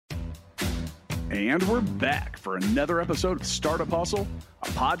And we're back for another episode of Startup Hustle, a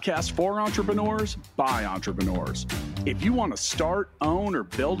podcast for entrepreneurs by entrepreneurs. If you want to start, own, or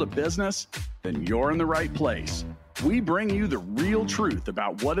build a business, then you're in the right place. We bring you the real truth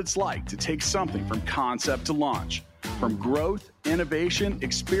about what it's like to take something from concept to launch. From growth, innovation,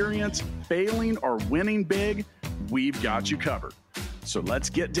 experience, failing, or winning big, we've got you covered. So let's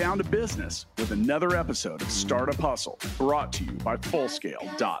get down to business with another episode of Startup Hustle, brought to you by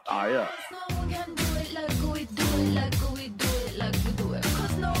Fullscale.io.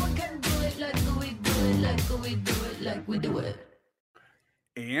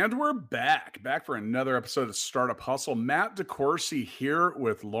 And we're back for another episode of Startup Hustle. Matt DeCoursey here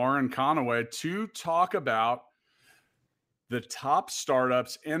with Lauren Conaway to talk about the top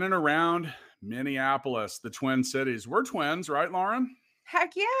startups in and around Minneapolis, the Twin Cities. We're twins, right, Lauren?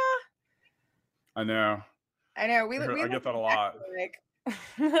 Heck yeah. I know. I know. I get that a lot.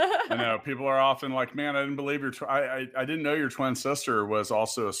 I know. People are often like, man, I didn't believe I didn't know your twin sister was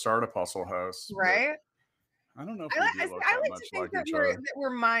also a Startup Hustle host. Right? I don't know if I like to think that we're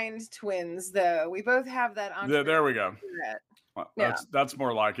mind twins, though. We both have that. Yeah, there we go. Yeah. That's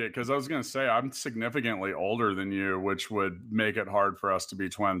more like it, because I was going to say I'm significantly older than you, which would make it hard for us to be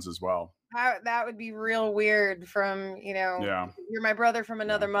twins as well. That would be real weird from, yeah. You're my brother from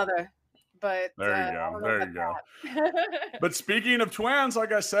another mother. But there you go. But speaking of twins,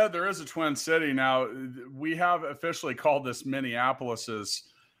 like I said, there is a Twin City. Now, we have officially called this Minneapolis's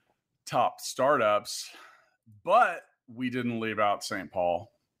top startups, but we didn't leave out St.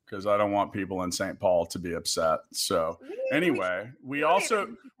 Paul, because I don't want people in St. Paul to be upset. So anyway, we also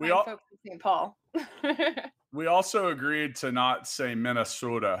St. Paul. We also agreed to not say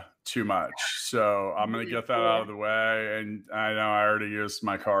Minnesota too much. So I'm going to get that out of the way. And I know I already used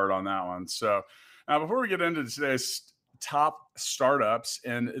my card on that one. So before we get into today's top startups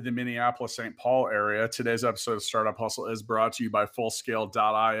in the Minneapolis-St. Paul area, today's episode of Startup Hustle is brought to you by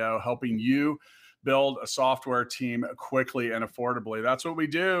Fullscale.io, helping you build a software team quickly and affordably. That's what we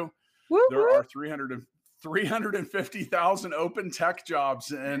do. Woo-hoo. There are 350,000 open tech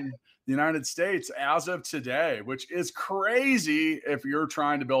jobs in the United States as of today, which is crazy if you're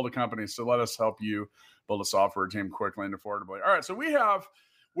trying to build a company. So let us help you build a software team quickly and affordably. All right, so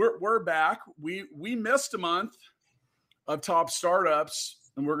we're back. We missed a month of top startups,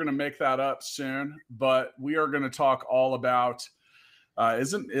 and we're going to make that up soon. But we are going to talk all about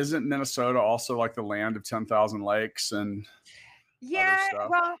isn't Minnesota also like the land of 10,000 lakes and other stuff?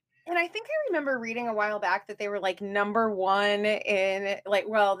 Well, and I think I remember reading a while back that they were like number one in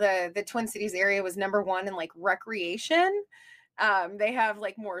the Twin Cities area was number one in like recreation. They have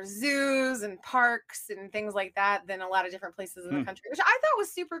like more zoos and parks and things like that than a lot of different places in the country, which I thought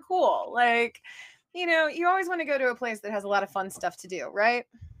was super cool. Like, you always want to go to a place that has a lot of fun stuff to do, right?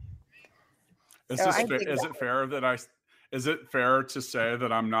 Is it fair to say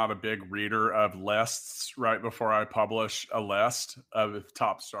that I'm not a big reader of lists right before I publish a list of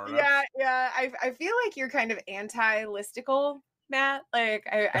top startups? Yeah. I feel like you're kind of anti-listicle, Matt. Like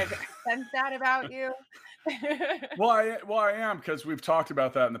I've sensed that about you. Well, I am, because we've talked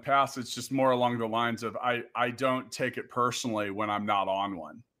about that in the past. It's just more along the lines of I don't take it personally when I'm not on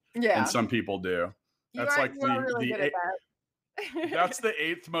one. Yeah. And some people do. That's that's the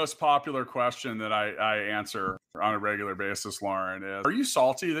 8th most popular question that I answer on a regular basis, Lauren, is, are you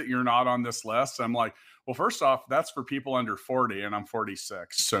salty that you're not on this list? I'm like, well, first off, that's for people under 40 and I'm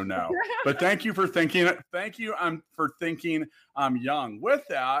 46. So no, but thank you for thinking it. Thank you for thinking I'm young. With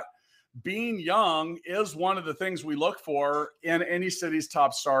that, being young is one of the things we look for in any city's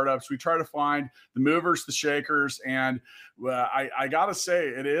top startups. We try to find the movers, the shakers. And I got to say,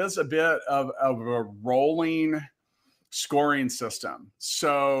 it is a bit of a rolling scoring system.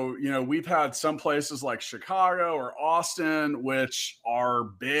 So, we've had some places like Chicago or Austin, which are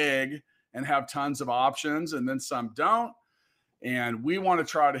big and have tons of options, and then some don't. And we want to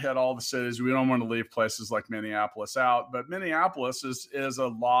try to hit all the cities. We don't want to leave places like Minneapolis out, but Minneapolis is a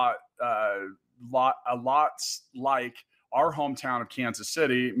lot like our hometown of Kansas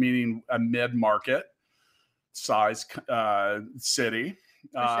City, meaning a mid-market size city.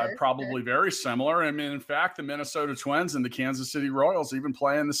 Probably very similar. I mean, in fact, the Minnesota Twins and the Kansas City Royals even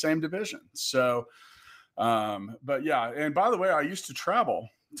play in the same division. So, but yeah. And by the way, I used to travel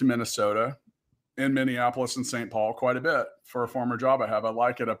to Minnesota in Minneapolis and St. Paul quite a bit for a former job I have. I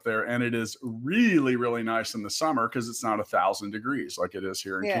like it up there. And it is really, really nice in the summer because it's not 1,000 degrees like it is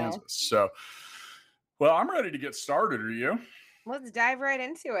here in Kansas. So, well, I'm ready to get started. Are you? Let's dive right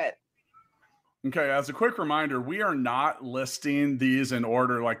into it. Okay, as a quick reminder, we are not listing these in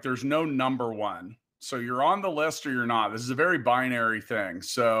order. Like, there's no number one. So you're on the list or you're not. This is a very binary thing.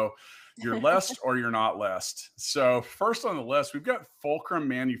 So You're list or you're not list. So first on the list, we've got Fulcrum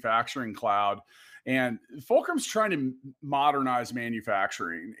Manufacturing Cloud. And Fulcrum's trying to modernize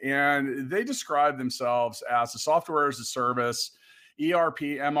manufacturing. And they describe themselves as a software as a service, ERP,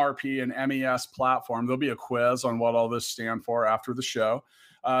 MRP, and MES platform. There'll be a quiz on what all this stand for after the show.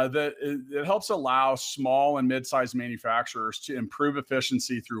 That it helps allow small and mid-sized manufacturers to improve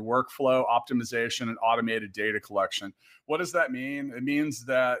efficiency through workflow optimization and automated data collection. What does that mean? It means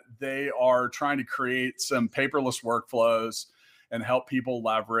that they are trying to create some paperless workflows and help people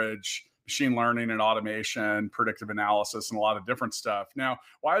leverage machine learning and automation, predictive analysis, and a lot of different stuff. Now,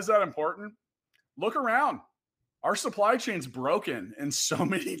 why is that important? Look around. Our supply chain's broken in so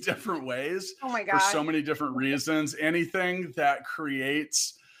many different ways. Oh my God. For so many different reasons. Anything that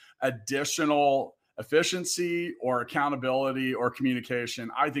creates additional efficiency or accountability or communication,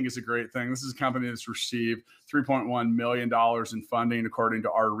 I think is a great thing. This is a company that's received $3.1 million in funding, according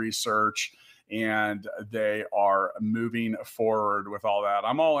to our research, and they are moving forward with all that.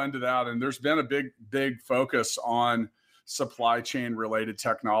 I'm all into that. And there's been a big focus on supply chain related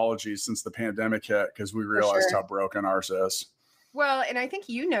technology since the pandemic hit, because we realized how broken ours is. Well, and I think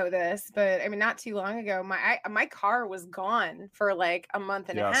you know this, but I mean, not too long ago, my car was gone for like a month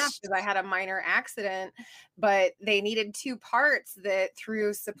and a half because I had a minor accident, but they needed 2 parts that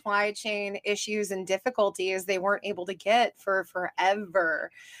through supply chain issues and difficulties, they weren't able to get for forever.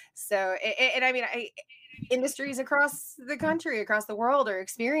 So, and I mean, industries across the country, across the world are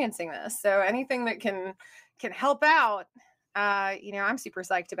experiencing this. So anything that can help out, I'm super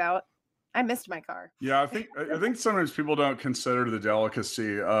psyched about. I missed my car. Yeah, I think sometimes people don't consider the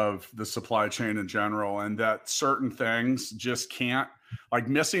delicacy of the supply chain in general, and that certain things just can't, like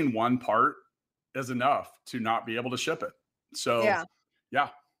missing one part is enough to not be able to ship it. So yeah.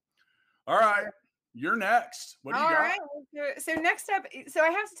 All right. You're next. What do you got? All right. So next up, so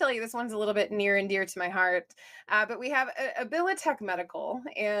I have to tell you, this one's a little bit near and dear to my heart, but we have Abilitech Medical,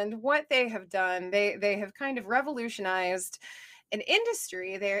 and what they have done, they have kind of revolutionized an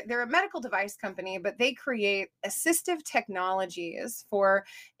industry. They're a medical device company, but they create assistive technologies for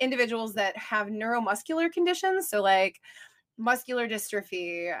individuals that have neuromuscular conditions. So like muscular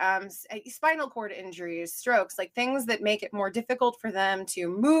dystrophy, spinal cord injuries, strokes, like things that make it more difficult for them to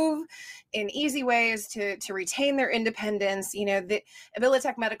move in easy ways, to retain their independence. The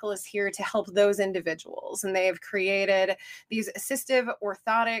Abilitech Medical is here to help those individuals, and they have created these assistive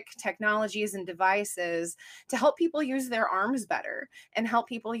orthotic technologies and devices to help people use their arms better, and help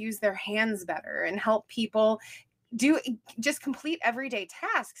people use their hands better, and help people just complete everyday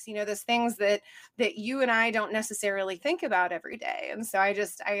tasks, those things that you and I don't necessarily think about every day. And so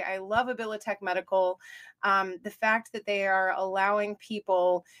I love Abilitech Medical. The fact that they are allowing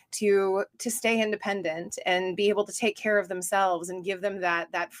people to stay independent and be able to take care of themselves and give them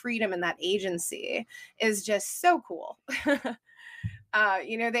that freedom and that agency is just so cool.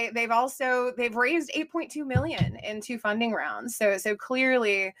 They've raised 8.2 million in 2 funding rounds. So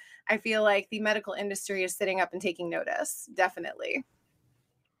clearly I feel like the medical industry is sitting up and taking notice. Definitely.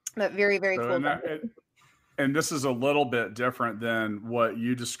 But very, very cool. And this is a little bit different than what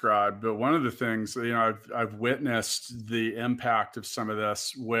you described, but one of the things, I've witnessed the impact of some of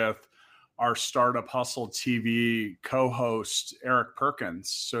this with our Startup Hustle TV co-host, Eric Perkins.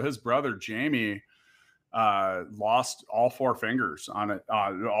 So his brother, Jamie, lost all 4 fingers on it,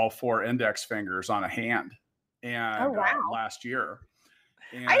 all 4 index fingers on a hand, and last year,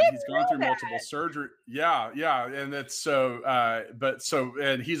 and he's gone through multiple surgery. Yeah, and it's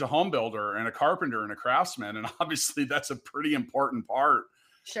and he's a home builder and a carpenter and a craftsman, and obviously that's a pretty important part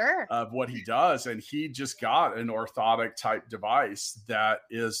of what he does. And he just got an orthotic type device that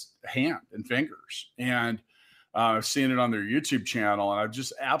is hand and fingers, and I've seen it on their YouTube channel, and I'm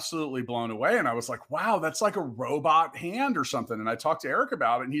just absolutely blown away. And I was like, wow, that's like a robot hand or something. And I talked to Eric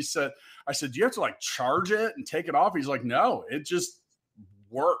about it, and I said, do you have to like charge it and take it off? He's like, no, it just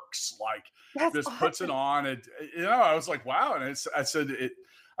works. Like, that's just awesome. Puts it on. And, I was like, wow. And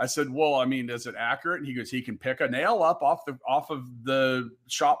I said, well, I mean, is it accurate? And he goes, he can pick a nail up off of the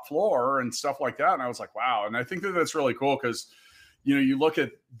shop floor and stuff like that. And I was like, wow. And I think that's really cool, because you look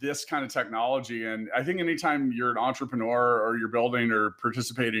at this kind of technology, and I think anytime you're an entrepreneur or you're building or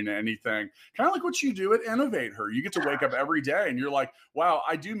participating in anything, kind of like what you do at Innovate Her, you get to wake up every day and you're like, wow,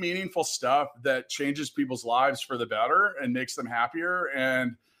 I do meaningful stuff that changes people's lives for the better and makes them happier.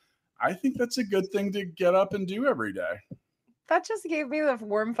 And I think that's a good thing to get up and do every day. That just gave me the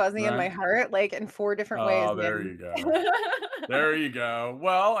warm fuzzy in my heart, like in 4 different ways. Oh, there you go. There you go.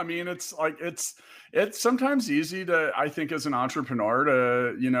 Well, I mean, it's like, it's sometimes easy to, I think, as an entrepreneur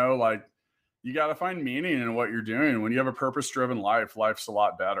to, like You got to find meaning in what you're doing. When you have a purpose-driven life, life's a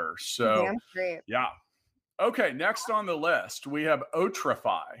lot better. So, Damn straight. yeah. Okay, next on the list, we have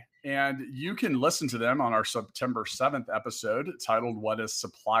Otrify, and you can listen to them on our September 7th episode titled What is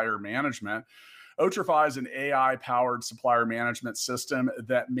Supplier Management? Otrify is an AI-powered supplier management system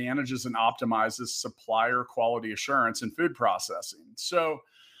that manages and optimizes supplier quality assurance in food processing. So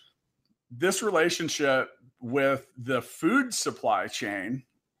this relationship with the food supply chain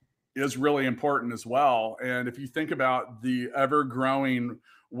is really important as well. And if you think about the ever-growing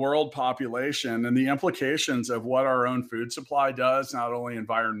world population and the implications of what our own food supply does, not only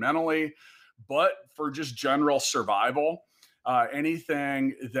environmentally, but for just general survival,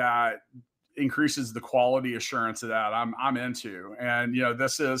 anything that increases the quality assurance of that, I'm into. And,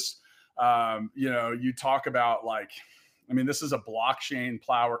 this is, you talk about this is a blockchain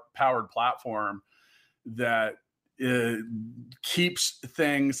powered platform that it keeps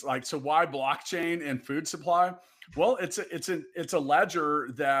things like, so why blockchain and food supply? Well, it's a ledger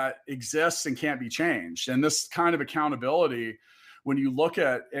that exists and can't be changed. And this kind of accountability, when you look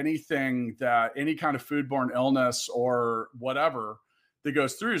at anything that any kind of foodborne illness or whatever that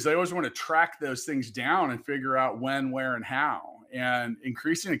goes through, is they always want to track those things down and figure out when, where, and how. And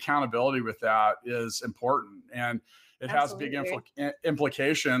increasing accountability with that is important. And it Absolutely. has big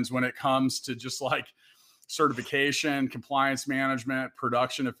implications when it comes to just like certification, compliance management,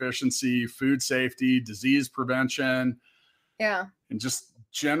 production efficiency, food safety, disease prevention. Yeah. And just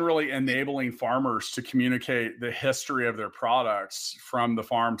generally enabling farmers to communicate the history of their products from the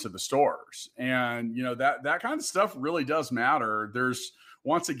farm to the stores. And, that kind of stuff really does matter. There's,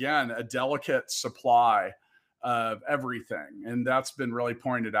 once again, a delicate supply of everything. And that's been really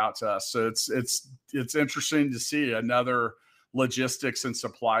pointed out to us. So it's interesting to see another logistics and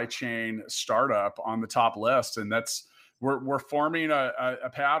supply chain startup on the top list. And we're forming a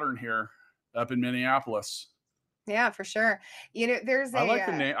pattern here up in Minneapolis. Yeah, for sure. There's I like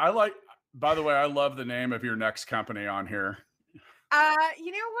the name. By the way, I love the name of your next company on here.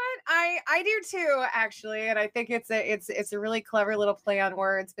 You know what? I do too, actually, and I think it's a really clever little play on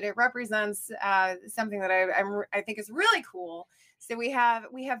words, but it represents something that I think is really cool. So we have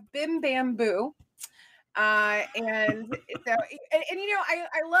Bim Bamboo. And so,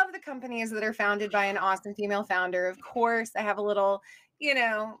 I love the companies that are founded by an awesome female founder. Of course, I have a little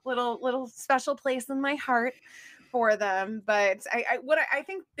special place in my heart for them. But I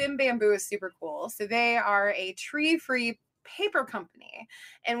think Bim Bamboo is super cool. So they are a tree-free paper company.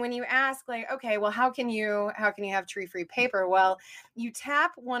 And when you ask okay, well, how can you have tree-free paper? Well, you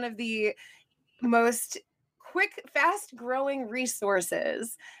tap one of the most quick, fast-growing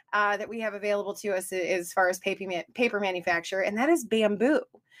resources that we have available to us as far as paper manufacture, and that is bamboo.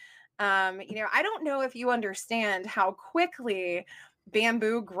 I don't know if you understand how quickly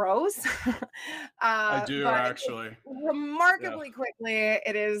bamboo grows. I do, actually. Remarkably quickly.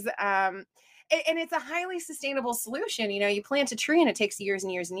 It is, and it's a highly sustainable solution. You plant a tree and it takes years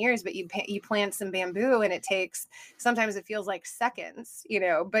and years and years, but you plant some bamboo and sometimes it feels like seconds,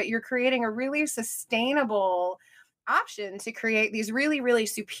 but you're creating a really sustainable option to create these really, really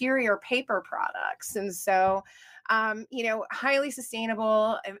superior paper products. And so, highly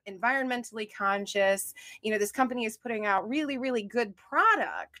sustainable, environmentally conscious, this company is putting out really, really good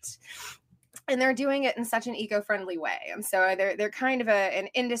product. And they're doing it in such an eco-friendly way. And so they're kind of an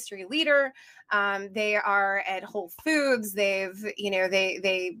industry leader. They are at Whole Foods. They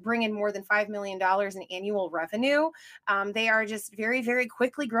bring in more than $5 million in annual revenue. They are just very, very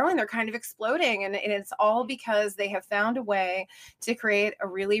quickly growing. They're kind of exploding. And it's all because they have found a way to create a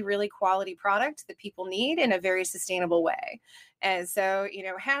really, really quality product that people need in a very sustainable way. And so,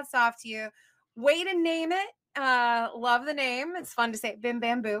 hats off to you. Way to name it. Love the name. It's fun to say Bim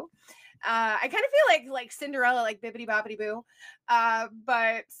Bamboo. I kind of feel like Cinderella, like Bibbidi Bobbidi Boo.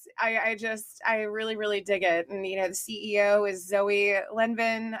 But I really, really dig it. And, the CEO is Zoe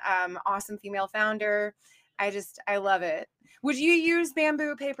Lenvin, awesome female founder. I love it. Would you use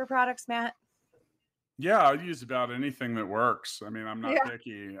bamboo paper products, Matt? Yeah, I'd use about anything that works. I mean, I'm not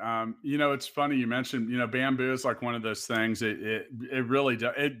picky. It's funny you mentioned, bamboo is like one of those things. It really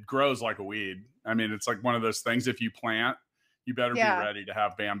does. It grows like a weed. I mean, it's like one of those things. If you plant, you better be ready to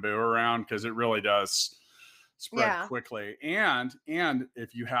have bamboo around, because it really does spread quickly. And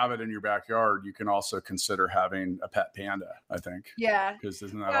if you have it in your backyard, you can also consider having a pet panda, I think. Yeah. Because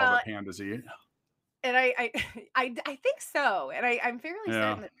isn't that all that pandas eat? And I think so. And I'm fairly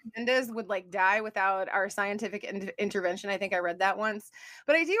certain that pandas would die without our scientific intervention. I think I read that once.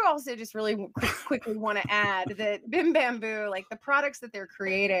 But I do also just really quickly want to add that Bim Bamboo, the products that they're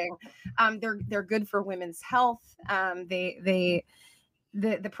creating, they're good for women's health. They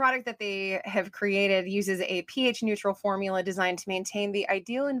the product that they have created uses a pH neutral formula designed to maintain the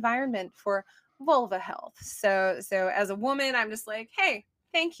ideal environment for vulva health. So as a woman, I'm just like, hey,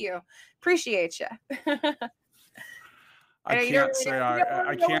 thank you, appreciate you. I can't say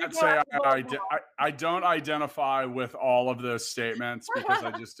I don't identify with all of those statements because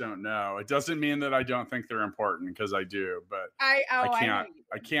I just don't know. It doesn't mean that I don't think they're important, because I do, but I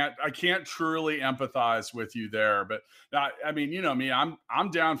can't truly empathize with you there. But I mean, you know me,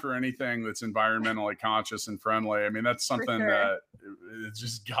 I'm down for anything that's environmentally conscious and friendly. I mean, that's something that it's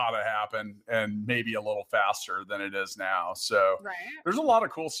just gotta happen, and maybe a little faster than it is now. So there's a lot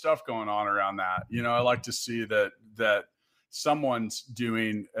of cool stuff going on around that. You know, I like to see that someone's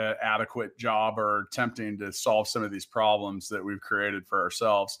doing an adequate job or attempting to solve some of these problems that we've created for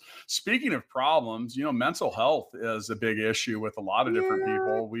ourselves. Speaking of problems, you know, mental health is a big issue with a lot of different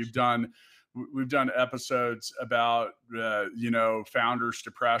people. We've done episodes about, you know, founders'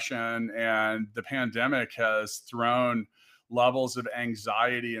 depression, and the pandemic has thrown levels of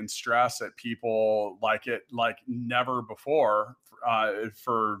anxiety and stress at people like never before,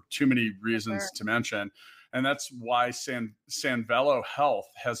 for too many reasons to mention. And that's why Sanvelo Health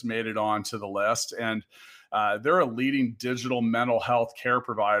has made it onto the list. And they're a leading digital mental health care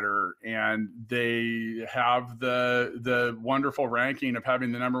provider, and they have the wonderful ranking of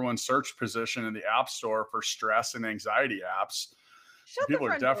having the #1 search position in the App Store for stress and anxiety apps. People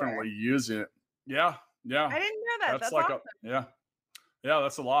are definitely using it. Yeah. I didn't know that. That's like awesome. Yeah,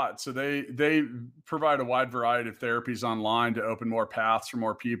 that's a lot. So they provide a wide variety of therapies online to open more paths for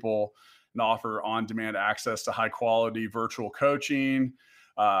more people, and offer on-demand access to high-quality virtual coaching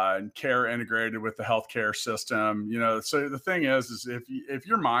and care integrated with the healthcare system. You know, so the thing is if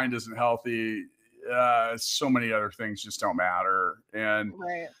your mind isn't healthy, so many other things just don't matter. And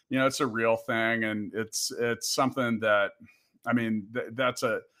you know, it's a real thing, and it's something that, I mean, that's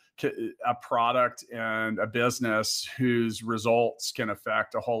a product and a business whose results can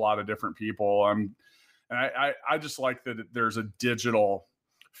affect a whole lot of different people. And I just like that there's a digital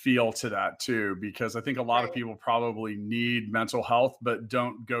feel to that too, because I think a lot of people probably need mental health, but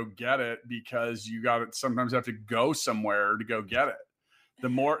don't go get it because you got to sometimes have to go somewhere to go get it. The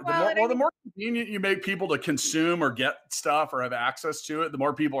more convenient you make people to consume or get stuff or have access to it, the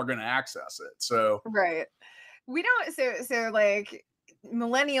more people are going to access it. So we don't. So like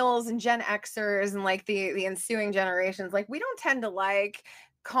millennials and Gen Xers and like the ensuing generations, like we don't tend to like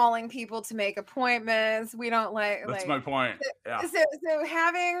calling people to make appointments. We don't that's my point. So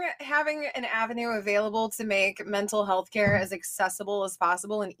having an avenue available to make mental health care as accessible as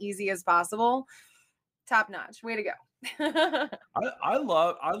possible and easy as possible, top notch. Way to go. I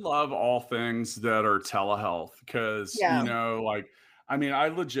love all things that are telehealth, because you know, like, I mean, I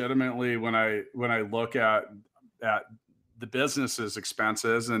legitimately, when I look at the business's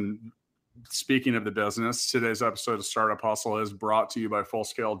expenses, and speaking of the business, today's episode of Startup Hustle is brought to you by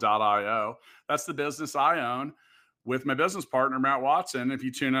Fullscale.io. That's the business I own with my business partner, Matt Watson. If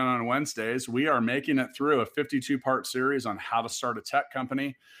you tune in on Wednesdays, we are making it through a 52-part series on how to start a tech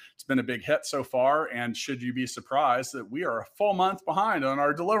company. It's been a big hit so far, and should you be surprised that we are a full month behind on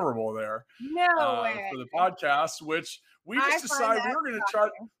our deliverable there for the podcast, which we just decided we were going to try.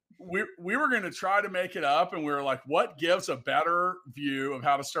 We were going to try to make it up, and we were like, what gives a better view of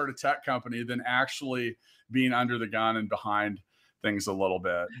how to start a tech company than actually being under the gun and behind things a little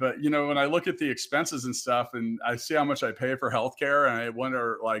bit? But, you know, when I look at the expenses and stuff, and I see how much I pay for healthcare, and I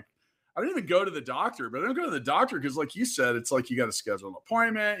wonder, like, I don't even go to the doctor, but I don't go to the doctor because, like you said, it's like you got to schedule an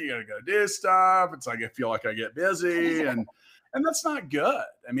appointment, you got to go do stuff. It's like I feel like I get busy, and that's not good.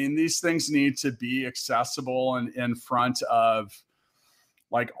 I mean, these things need to be accessible and in front of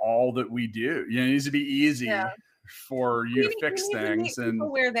like all that we do. You know, it needs to be easy for you to fix things, and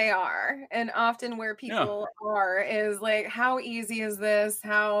where they are, and often where people are is like, how easy is this?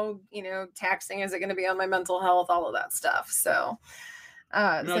 How, you know, taxing is it going to be on my mental health? All of that stuff. So,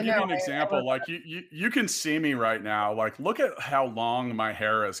 I'll give you an example. Like you can see me right now. Like, look at how long my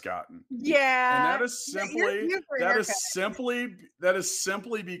hair has gotten. Yeah, and that is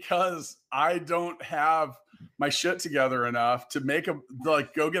simply because I don't have my shit together enough to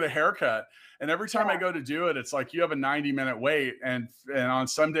go get a haircut. And every time I go to do it, it's like you have a 90-minute wait. And on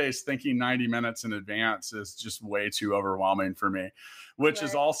some days, thinking 90 minutes in advance is just way too overwhelming for me, which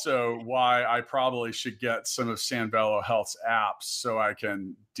is also why I probably should get some of Sanvelo Health's apps so I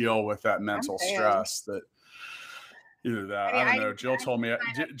can deal with that mental stress that either that. I don't know. Jill told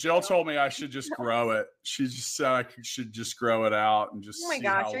me I should just grow it. She just said I should just grow it out and just. Oh my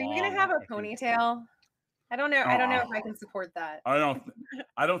gosh, are you going to have a ponytail? I don't know. I don't know if I can support that. I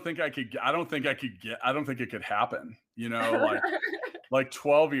don't think it could happen. You know, like like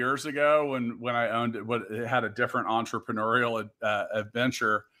 12 years ago when I owned it, it had a different entrepreneurial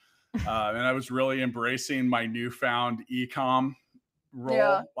adventure. And I was really embracing my newfound e-com role.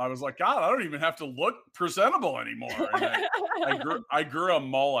 Yeah. I was like, God, I don't even have to look presentable anymore. And I grew a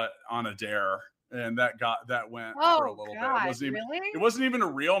mullet on a dare, and that went for a little bit. It wasn't even a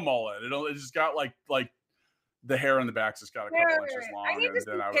real mullet. It just got like the hair in the back just got a couple inches long. And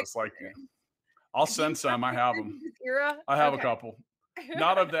then I was like, I'll send some. I have them. I have a couple.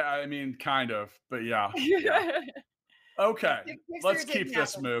 Not of that. I mean, kind of, but yeah. Okay, let's keep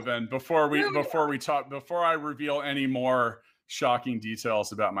this moving before I reveal any more shocking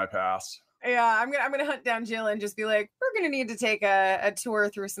details about my past. Yeah, I'm gonna hunt down Jill and just be like, we're gonna need to take a tour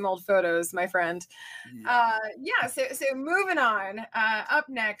through some old photos, my friend. So moving on. Up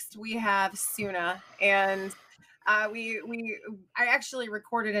next we have Suna, and I actually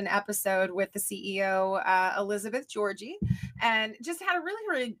recorded an episode with the CEO, Elizabeth Georgie, and just had a really,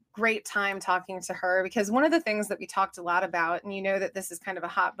 really great time talking to her, because one of the things that we talked a lot about, and you know that this is kind of a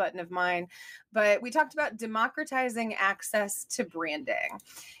hot button of mine, but we talked about democratizing access to branding.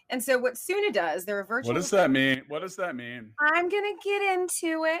 And so what Suna does, they're a virtual... What does that mean? What does that mean? I'm going to get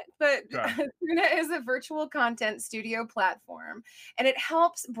into it, but okay. Suna is a virtual content studio platform, and it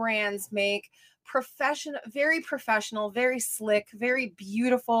helps brands make very professional, very slick, very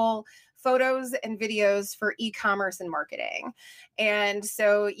beautiful photos and videos for e-commerce and marketing. And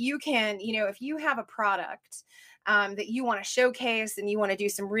so you can, if you have a product that you want to showcase and you want to do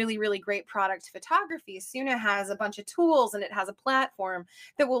some really, really great product photography, Suna has a bunch of tools, and it has a platform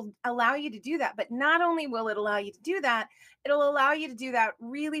that will allow you to do that. But not only will it allow you to do that, it'll allow you to do that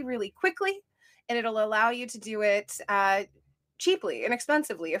really, really quickly. And it'll allow you to do it cheaply,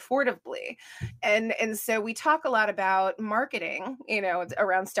 inexpensively, affordably. And so we talk a lot about marketing,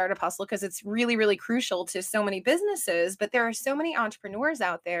 around Startup Hustle, because it's really, really crucial to so many businesses. But there are so many entrepreneurs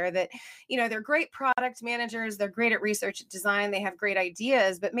out there that, they're great product managers, they're great at research and design, they have great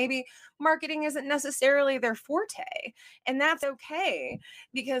ideas, but maybe marketing isn't necessarily their forte. And that's okay,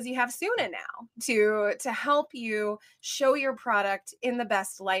 because you have Suna now to help you show your product in the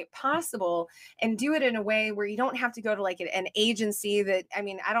best light possible, and do it in a way where you don't have to go to like an agency that,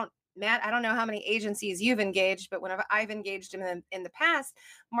 Matt, I don't know how many agencies you've engaged, but whenever I've engaged in the past,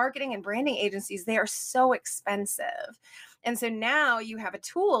 marketing and branding agencies, they are so expensive. And so now you have a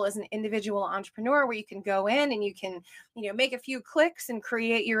tool as an individual entrepreneur where you can go in and you can, make a few clicks and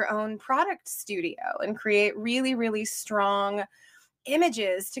create your own product studio and create really, really strong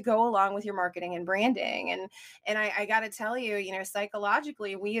images to go along with your marketing and branding. And I got to tell you,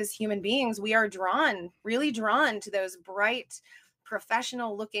 psychologically, we as human beings, we are really drawn to those bright,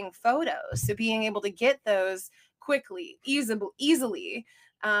 professional looking photos. So being able to get those quickly, easily,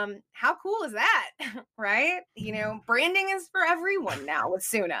 how cool is that? Right? Branding is for everyone now with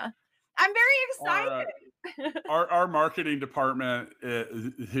Suna. I'm very excited. Our marketing department,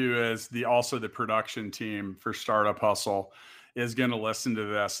 who is also the production team for Startup Hustle, is going to listen to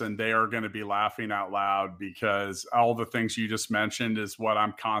this, and they are going to be laughing out loud, because all the things you just mentioned is what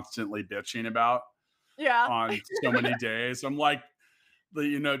I'm constantly bitching about. Yeah. On so many days. I'm like,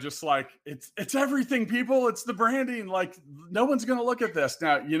 just like, it's everything, people. It's the branding. Like, no one's going to look at this.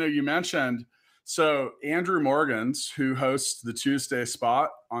 Now, you mentioned, so Andrew Morgans, who hosts the Tuesday Spot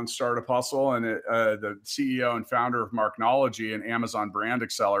on Startup Hustle, and the CEO and founder of Marknology and Amazon Brand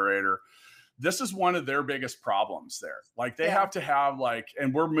Accelerator, this is one of their biggest problems there. Like, they have to have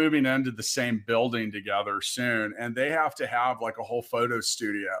and we're moving into the same building together soon, and they have to have like a whole photo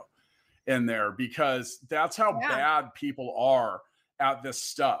studio in there, because that's how bad people are at this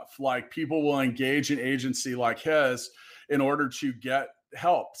stuff. Like, people will engage an agency like his in order to get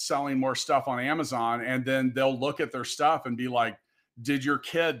help selling more stuff on Amazon, and then they'll look at their stuff and be like, did your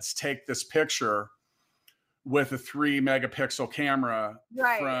kids take this picture with a 3 megapixel camera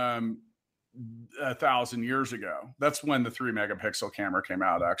from 1,000 years ago? That's when the 3 megapixel camera came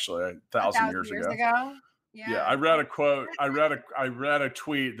out, actually, 1,000 years ago. Yeah, I read a quote. I read a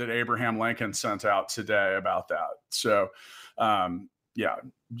tweet that Abraham Lincoln sent out today about that. So,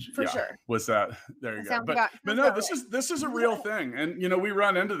 for sure. Was that there? You go. But no, this is a real thing, and we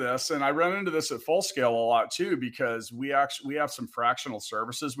run into this, and I run into this at Full Scale a lot too, because we have some fractional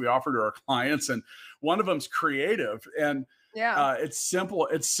services we offer to our clients, and one of them's creative, and it's simple.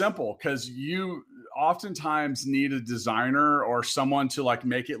 It's simple because you oftentimes need a designer or someone to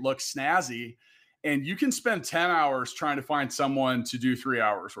make it look snazzy. And you can spend 10 hours trying to find someone to do 3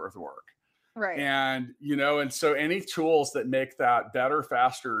 hours worth of work. Right. And, and so any tools that make that better,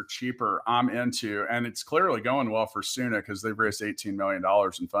 faster, cheaper, I'm into. And it's clearly going well for Suna because they've raised $18 million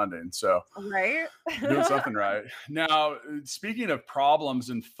in funding. So Right. doing something right. Now, speaking of problems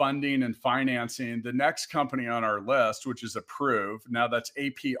in funding and financing, the next company on our list, which is Approve, now that's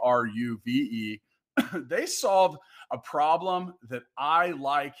APRUVE, they solve a problem that I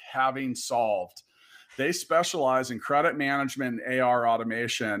like having solved. They specialize in credit management and AR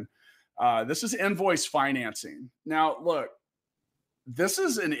automation. This is invoice financing. Now, look, this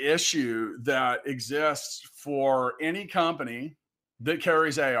is an issue that exists for any company that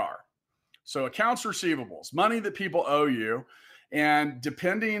carries AR. So accounts receivables, money that people owe you. And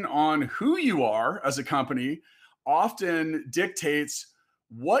depending on who you are as a company, often dictates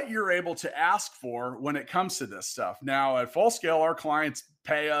what you're able to ask for when it comes to this stuff. Now, at Full Scale, our clients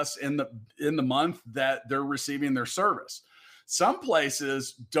pay us in the month that they're receiving their service. Some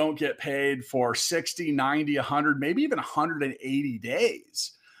places don't get paid for 60, 90, 100, maybe even 180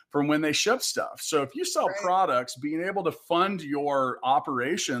 days from when they ship stuff. So if you sell products, being able to fund your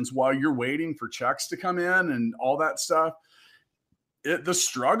operations while you're waiting for checks to come in and all that stuff, the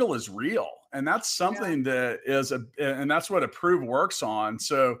struggle is real. And that's something that is and that's what Approve works on.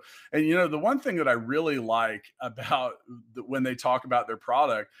 So, and the one thing that I really like about when they talk about their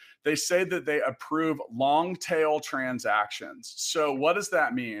product, they say that they approve long tail transactions. So what does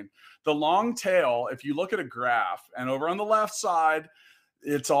that mean? The long tail, if you look at a graph and over on the left side,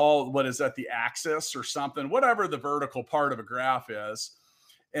 it's all, what is that, the axis or something, whatever the vertical part of a graph is.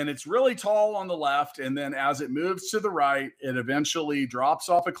 And it's really tall on the left. And then as it moves to the right, it eventually drops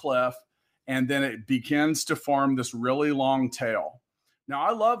off a cliff. And then it begins to form this really long tail. Now,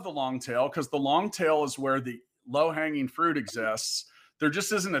 I love the long tail because the long tail is where the low-hanging fruit exists. There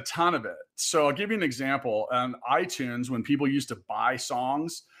just isn't a ton of it. So I'll give you an example. On iTunes, when people used to buy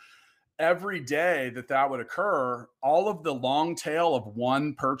songs, every day that would occur, all of the long tail of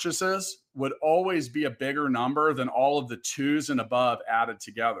one purchases would always be a bigger number than all of the twos and above added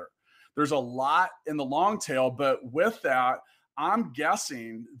together. There's a lot in the long tail, but with that, I'm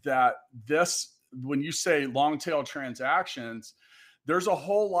guessing that when you say long tail transactions, there's a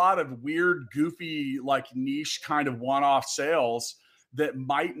whole lot of weird, goofy, like niche kind of one-off sales that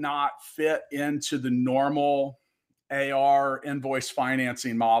might not fit into the normal AR invoice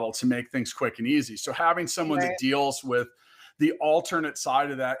financing model to make things quick and easy. So having someone that deals with the alternate side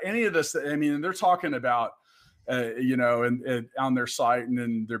of that, any of this, I mean, they're talking about, and on their site and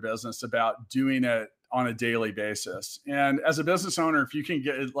in their business about doing it on a daily basis. And as a business owner, if you can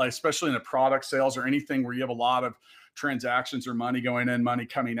get, like, especially in the product sales or anything where you have a lot of transactions or money going in, money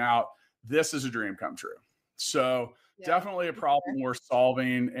coming out, this is a dream come true. So definitely a problem we're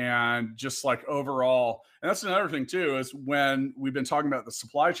solving. And just like overall, and that's another thing too, is when we've been talking about the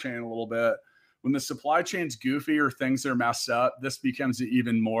supply chain a little bit, when the supply chain's goofy or things are messed up, this becomes an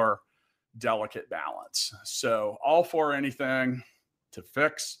even more delicate balance. So all for anything to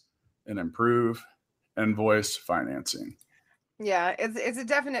fix and improve invoice financing. Yeah, it's a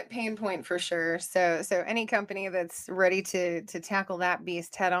definite pain point for sure. So any company that's ready to tackle that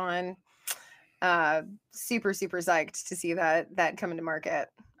beast head on, super psyched to see that come into market.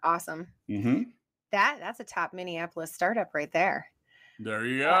 Awesome. Mm-hmm. That's a top Minneapolis startup right there. There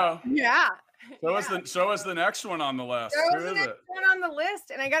you go. Yeah. So is the next one on the list. Who is it? One on the list,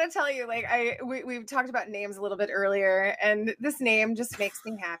 and I got to tell you, like we've talked about names a little bit earlier, and this name just makes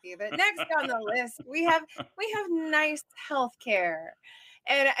me happy. But next on the list, we have Nice Healthcare,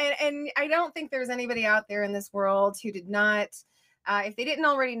 and I don't think there's anybody out there in this world who did not, if they didn't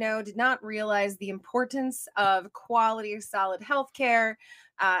already know, did not realize the importance of quality, solid healthcare.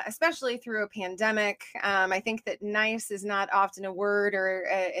 Especially through a pandemic. I think that nice is not often a word or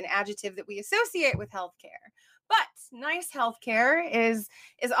an adjective that we associate with healthcare. But Nice Healthcare is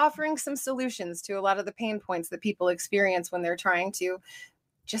offering some solutions to a lot of the pain points that people experience when they're trying to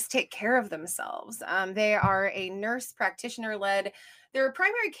just take care of themselves. They are a nurse practitioner-led. They're a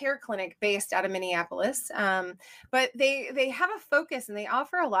primary care clinic based out of Minneapolis, but they have a focus and they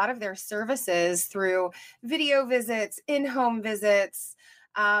offer a lot of their services through video visits, in-home visits.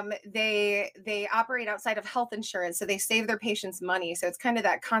 They operate outside of health insurance, so they save their patients money. So it's kind of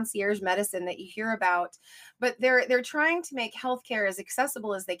that concierge medicine that you hear about, but they're trying to make healthcare as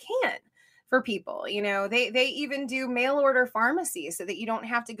accessible as they can for people. They even do mail order pharmacy so that you don't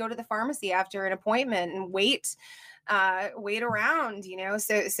have to go to the pharmacy after an appointment and wait around,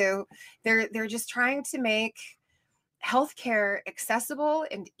 so they're just trying to make healthcare accessible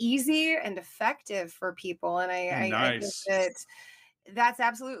and easy and effective for people. And I think that That's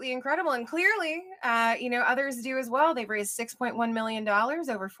absolutely incredible. And clearly, others do as well. They've raised $6.1 million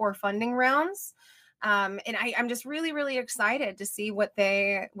over 4 funding rounds. And I'm just really, really excited to see what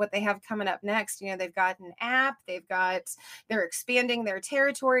they have coming up next. They've got an app, they're expanding their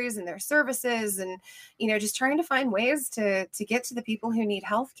territories and their services, and just trying to find ways to get to the people who need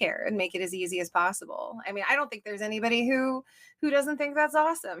healthcare and make it as easy as possible. I mean, I don't think there's anybody who doesn't think that's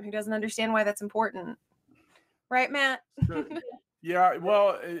awesome, who doesn't understand why that's important. Right, Matt? Yeah,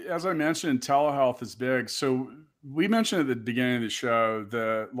 well, as I mentioned, telehealth is big. So we mentioned at the beginning of the show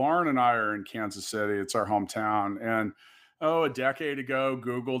that Lauren and I are in Kansas City. It's our hometown. And a decade ago,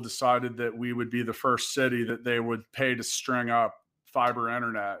 Google decided that we would be the first city that they would pay to string up fiber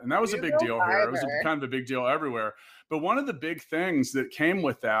internet. And that was a big deal here. It was kind of a big deal everywhere. But one of the big things that came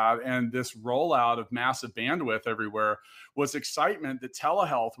with that and this rollout of massive bandwidth everywhere was excitement that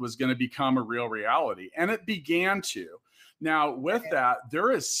telehealth was going to become a real reality. And it began to. Now, with that, there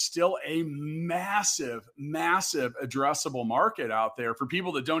is still a massive, massive addressable market out there for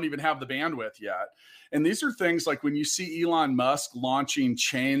people that don't even have the bandwidth yet. And these are things like when you see Elon Musk launching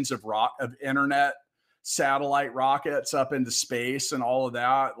chains of internet satellite rockets up into space and all of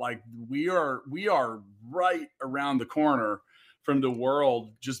that, like we are right around the corner from the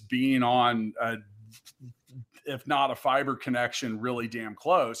world just being on, if not a fiber connection, really damn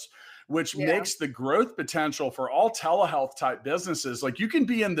close. Which makes the growth potential for all telehealth type businesses. Like you can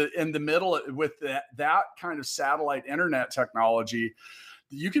be in the middle with that kind of satellite internet technology.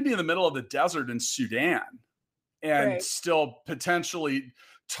 You can be in the middle of the desert in Sudan and still potentially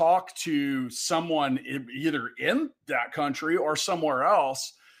talk to someone either in that country or somewhere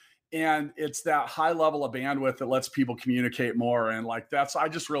else. And it's that high level of bandwidth that lets people communicate more. And like I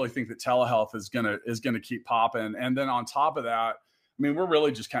just really think that telehealth is gonna keep popping. And then on top of that, I mean, we're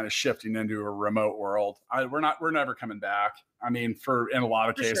really just kind of shifting into a remote world. We're never coming back. I mean, in a lot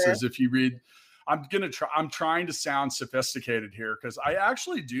of cases, if you read, I'm trying to sound sophisticated here because I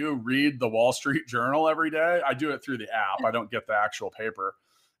actually do read the Wall Street Journal every day. I do it through the app. I don't get the actual paper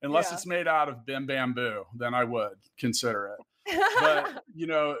unless it's made out of Bim Bamboo, then I would consider it.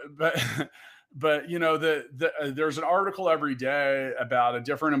 But there's an article every day about a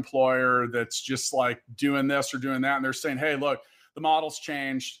different employer that's just like doing this or doing that. And they're saying, hey, look, the model's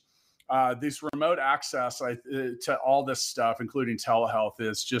changed. This remote access to all this stuff, including telehealth,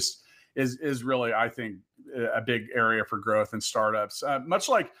 is really, I think, a big area for growth in startups. Much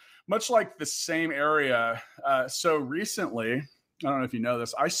like the same area. So recently, I don't know if you know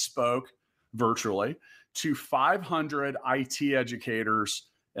this, I spoke virtually to 500 IT educators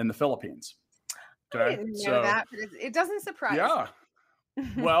in the Philippines. Okay? I didn't know that, but it doesn't surprise me.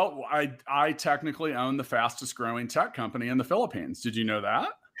 Well, I technically own the fastest growing tech company in the Philippines. Did you know that?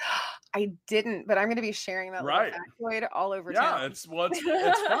 I didn't, but I'm going to be sharing that little factoid all over town. It's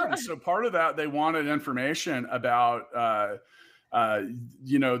fun. So part of that, they wanted information about,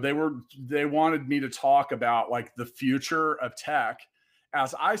 they wanted me to talk about like the future of tech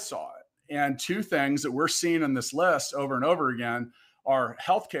as I saw it. And 2 things that we're seeing in this list over and over again are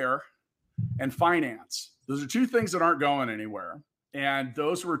healthcare and finance. Those are 2 things that aren't going anywhere. And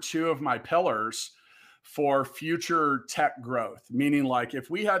those were 2 of my pillars for future tech growth, meaning like if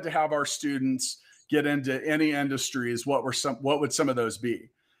we had to have our students get into any industries, what would some of those be?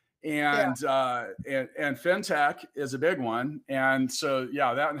 And fintech is a big one. And so,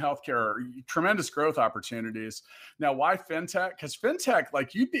 that and healthcare are tremendous growth opportunities. Now, why fintech? Because fintech,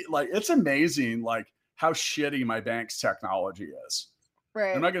 like it's amazing, like how shitty my bank's technology is.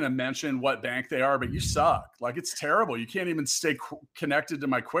 Right. I'm not going to mention what bank they are, but you suck. Like it's terrible. You can't even stay connected to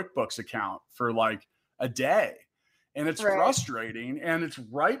my QuickBooks account for like a day. And it's frustrating and it's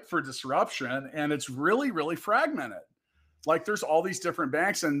ripe for disruption and it's really, really fragmented. Like there's all these different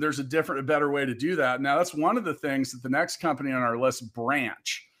banks and there's a better way to do that. Now that's one of the things that the next company on our list,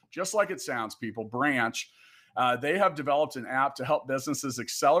 Branch, just like it sounds, people, Branch, they have developed an app to help businesses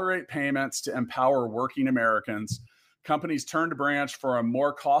accelerate payments to empower working Americans. Companies turn to Branch for a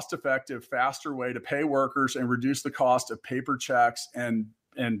more cost-effective, faster way to pay workers and reduce the cost of paper checks and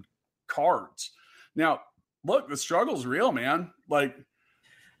cards. Now, look, the struggle's real, man. Like,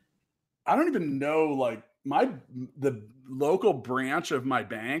 I don't even know, like, the local branch of my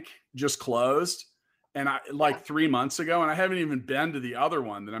bank just closed, and 3 months ago, and I haven't even been to the other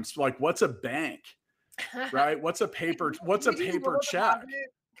one. That I'm like, what's a bank, right? What's a paper check?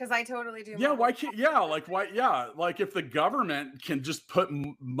 Because I totally do. Yeah, why can't? Yeah, like why? Yeah, like if the government can just put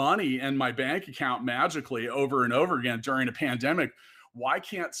money in my bank account magically over and over again during a pandemic, why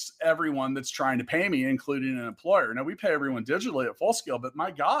can't everyone that's trying to pay me, including an employer? Now we pay everyone digitally at full scale, but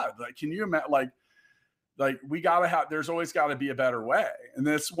my God, like, can you imagine? Like, like there's always got to be a better way. And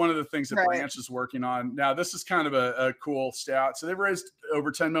that's one of the things that Branch is working on. Now, this is kind of a cool stat. So they've raised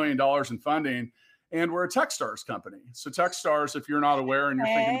over $10 million in funding, and we're a Techstars company. So Techstars, if you're not aware and you're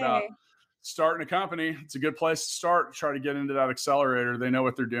thinking about starting a company, it's a good place to start. Try to get into that accelerator. They know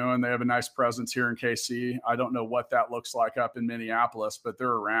what they're doing. They have a nice presence here in KC. I don't know what that looks like up in Minneapolis, but they're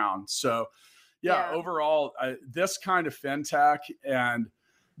around. So overall, this kind of fintech, and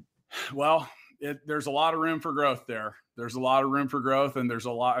well, there's a lot of room for growth there. There's a lot of room for growth, and there's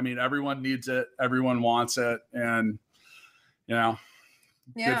a lot. I mean, everyone needs it. Everyone wants it. And,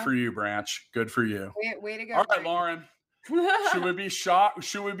 good for you, Branch. Good for you. Way to go. All right, Lauren. Should we be shocked?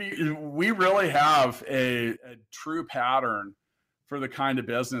 We really have a true pattern for the kind of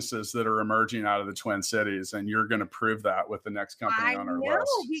businesses that are emerging out of the Twin Cities. And you're going to prove that with the next company on our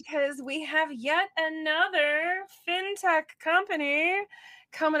list. Because we have yet another fintech company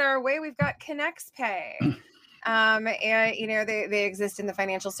coming our way. We've got ConnexPay. And they exist in the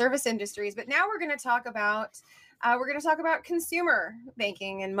financial service industries, but now we're going to talk about consumer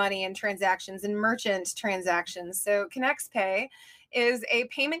banking and money and transactions and merchant transactions. So ConnexPay is a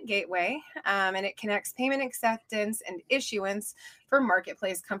payment gateway, and it connects payment acceptance and issuance for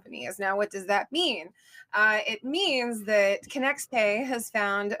marketplace companies. Now, what does that mean? It means that ConnexPay has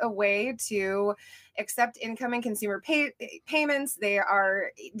found a way to accept incoming consumer payments. They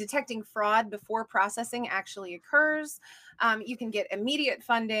are detecting fraud before processing actually occurs. You can get immediate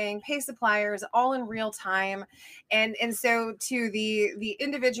funding, pay suppliers all in real time. And so to the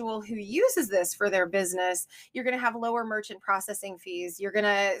individual who uses this for their business, you're going to have lower merchant processing fees. You're going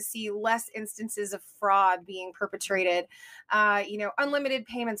to see less instances of fraud being perpetrated, unlimited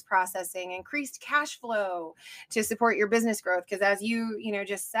payments processing, increased cash flow to support your business growth. Because as you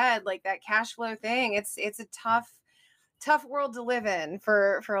just said, like that cash flow thing, it's a tough world to live in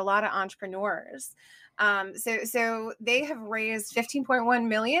for a lot of entrepreneurs. So they have raised $15.1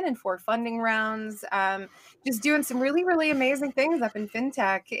 million in 4 funding rounds, just doing some really, really amazing things up in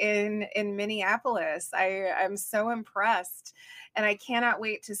fintech in Minneapolis. I'm so impressed, and I cannot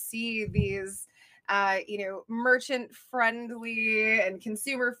wait to see these merchant friendly and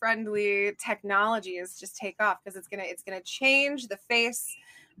consumer friendly technologies just take off, because it's gonna change the face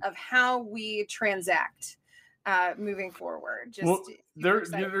of how we transact moving forward.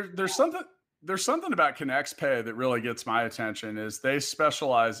 There's something about ConnexPay that really gets my attention. Is they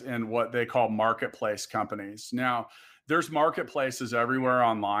specialize in what they call marketplace companies. Now, there's marketplaces everywhere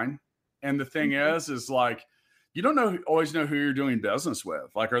online, and the thing is like, you don't always know who you're doing business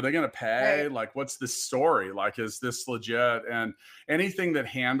with. Like, are they going to pay? Right. Like, what's the story? Like, is this legit? And anything that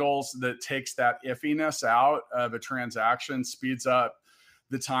takes that iffiness out of a transaction, speeds up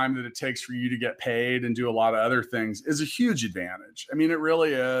the time that it takes for you to get paid and do a lot of other things, is a huge advantage. I mean, it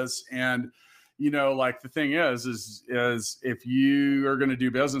really is. And like the thing is if you are going to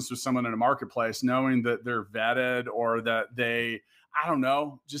do business with someone in a marketplace, knowing that they're vetted, or that I don't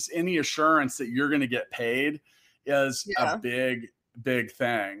know, just any assurance that you're going to get paid is a big, big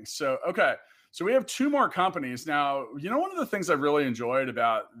thing. So, okay. So we have 2 more companies. Now, one of the things I've really enjoyed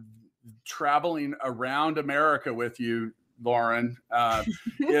about traveling around America with you, Lauren,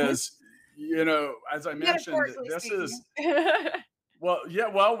 is, as I mentioned, this is,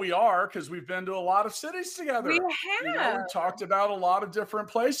 we are, because we've been to a lot of cities together. We have. We've talked about a lot of different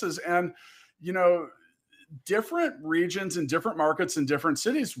places, and, different regions and different markets and different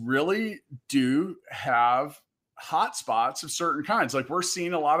cities really do have hotspots of certain kinds. Like, we're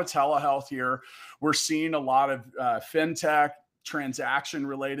seeing a lot of telehealth here. We're seeing a lot of fintech, transaction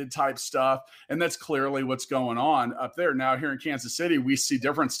related type stuff. And that's clearly what's going on up there. Now, here in Kansas City, we see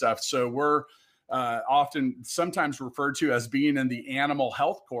different stuff. So we're sometimes referred to as being in the animal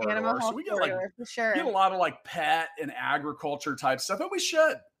health corridor. So we get get a lot of like pet and agriculture type stuff, but we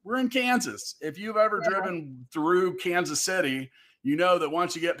should. We're in Kansas. If you've ever driven through Kansas City, you know that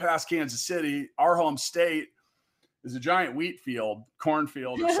once you get past Kansas City, our home state is a giant wheat field,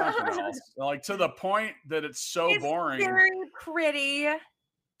 cornfield, or something else. Like, to the point that it's boring. It's very pretty.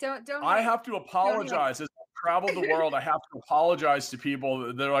 Don't. I have to apologize. As I travel the world, I have to apologize to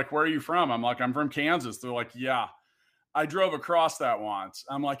people. They're like, "Where are you from?" I'm like, "I'm from Kansas." They're like, "Yeah, I drove across that once."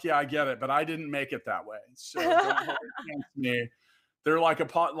 I'm like, "Yeah, I get it, but I didn't make it that way." So don't hold it against me. They're like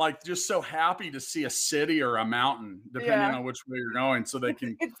just so happy to see a city or a mountain, depending on which way you're going, so they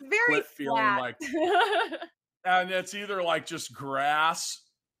can it's very feeling like. And it's either like just grass,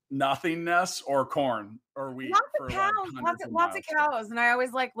 nothingness, or corn or wheat. Lots of cows, lots of cows. And I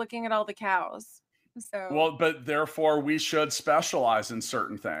always like looking at all the cows. So, well, but therefore we should specialize in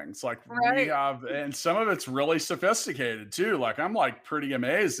certain things. Like we right. have, and some of it's really sophisticated too. Like I'm like pretty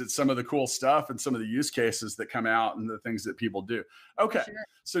amazed at some of the cool stuff and some of the use cases that come out and the things that people do. For Okay. sure.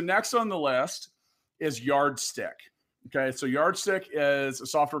 So next on the list is Yardstick. Okay. So Yardstick is a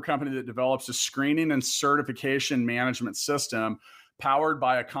software company that develops a screening and certification management system powered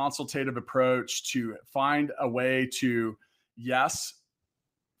by a consultative approach to find a way to, yes,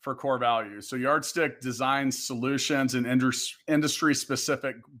 for core values. So Yardstick designs solutions and industry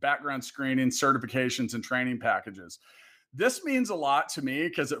specific background screening, certifications, and training packages. This means a lot to me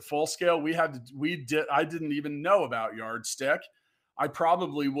because at Full Scale, I didn't even know about Yardstick. I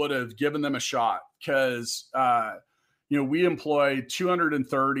probably would have given them a shot because, we employ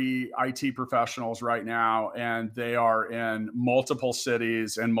 230 IT professionals right now, and they are in multiple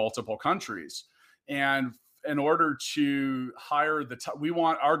cities and multiple countries. And in order to hire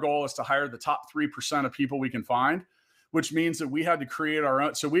our goal is to hire the top 3% of people we can find, which means that we had to create our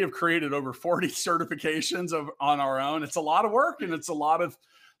own. So we have created over 40 certifications on our own. It's a lot of work, and it's a lot of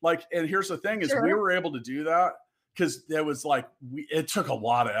and here's the thing is we were able to do that because there was it took a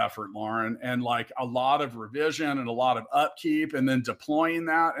lot of effort, Lauren, and a lot of revision and a lot of upkeep and then deploying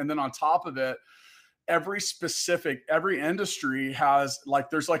that. And then on top of it, every industry has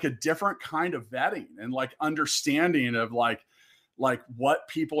there's a different kind of vetting and understanding of what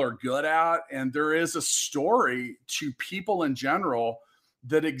people are good at. And there is a story to people in general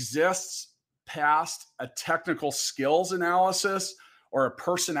that exists past a technical skills analysis or a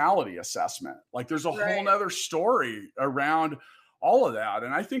personality assessment. There's a whole nother story around all of that.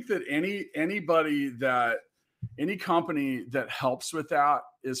 And I think that any company that helps with that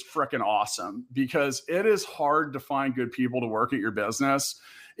is freaking awesome because it is hard to find good people to work at your business.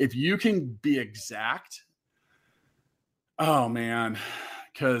 If you can be exact, oh man,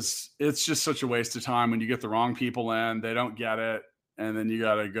 because it's just such a waste of time when you get the wrong people in, they don't get it, and then you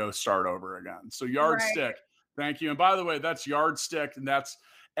got to go start over again. So Yardstick, thank you. And by the way, that's Yardstick, and that's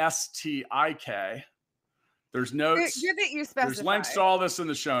STIK. There's notes. Good that you specify. There's links to all this in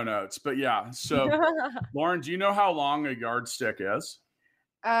the show notes. But yeah, so Lauren, do you know how long a Yardstick is?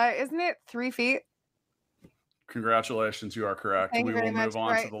 Isn't it 3 feet? Congratulations, you are correct. Thank we will move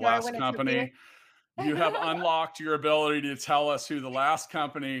on to the last company. You have unlocked your ability to tell us who the last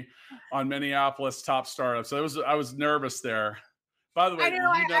company on Minneapolis Top Startups. So I was nervous there. By the way,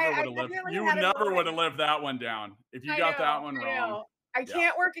 you never would have lived that one down if you got that one wrong. I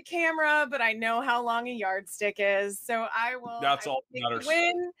can't work a camera, but I know how long a Yardstick is, so I will. That's all that matters.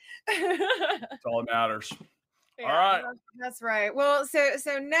 Win. That's all that matters. Yeah, all right. That's right. Well,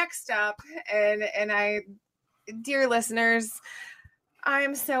 so next up, dear listeners, I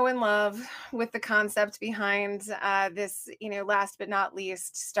am so in love with the concept behind this, last but not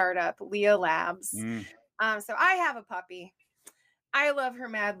least startup, Leah Labs. So I have a puppy. I love her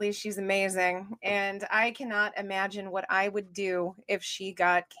madly. She's amazing. And I cannot imagine what I would do if she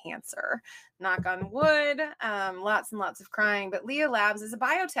got cancer. Knock on wood, lots and lots of crying. But Leah Labs is a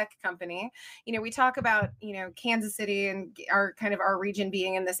biotech company. We talk about, Kansas City and our region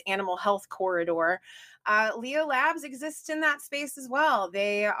being in this animal health corridor. Leah Labs exists in that space as well.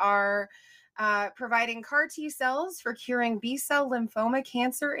 They are providing CAR T cells for curing B-cell lymphoma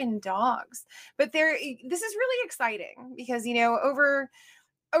cancer in dogs. But this is really exciting because, over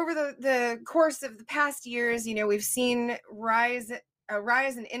the course of the past years, we've seen a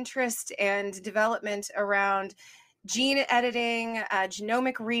rise in interest and development around gene editing,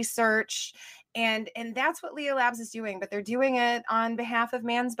 genomic research. And that's what Leah Labs is doing, but they're doing it on behalf of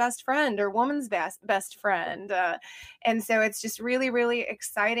man's best friend or woman's best friend. And so it's just really, really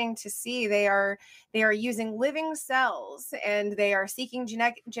exciting to see they are using living cells and they are seeking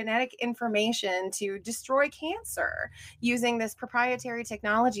genetic information to destroy cancer using this proprietary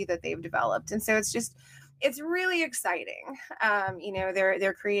technology that they've developed. And so it's really exciting.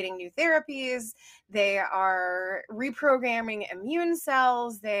 They're creating new therapies. They are reprogramming immune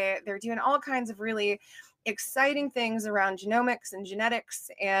cells. They're doing all kinds of really exciting things around genomics and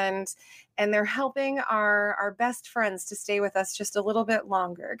genetics, and they're helping our best friends to stay with us just a little bit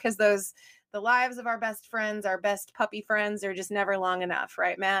longer because the lives of our best friends, our best puppy friends, are just never long enough,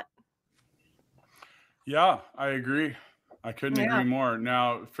 right, Matt? Yeah, I agree. I couldn't agree more.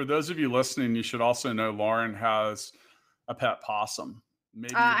 Now, for those of you listening, you should also know Lauren has a pet possum,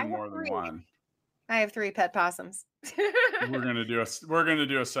 maybe even more than one. I have 3 pet possums. We're gonna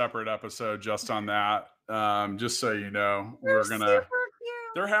do a separate episode just on that. Just so you know,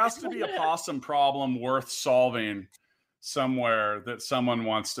 there has to be a possum problem worth solving somewhere that someone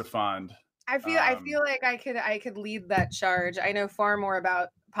wants to fund. I feel like I could lead that charge. I know far more about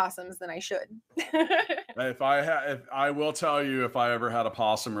possums than I should. If I will tell you, if I ever had a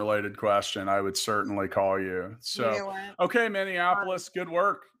possum related question, I would certainly call you. You So, know what? okay, Minneapolis, good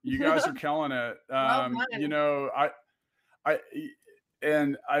work. You guys are killing it. Well You done. know, I,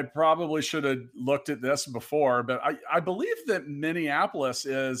 and I probably should have looked at this before, but I believe that Minneapolis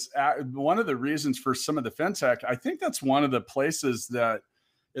is one of the reasons for some of the fintech. I think that's one of the places that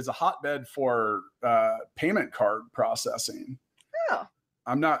is a hotbed for payment card processing. Oh.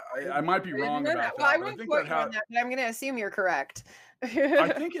 I'm not. I might be wrong about that. Well, I but won't I think quote that you on that, but I'm going to assume you're correct.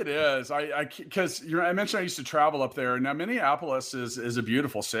 I think it is. Because I mentioned I used to travel up there. Now Minneapolis is a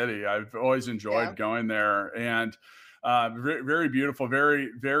beautiful city. I've always enjoyed going there, and very, very beautiful,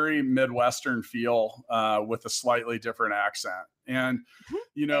 very, very Midwestern feel with a slightly different accent. And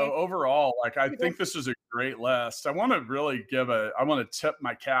you know, overall, like I think this is a great list. I want to really I want to tip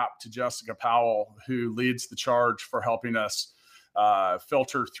my cap to Jessica Powell, who leads the charge for helping us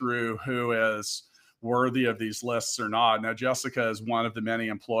filter through who is worthy of these lists or not. Now, Jessica is one of the many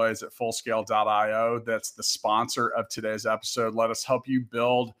employees at Fullscale.io that's the sponsor of today's episode. Let us help you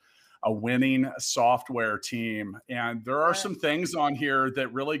build a winning software team. And there are some things on here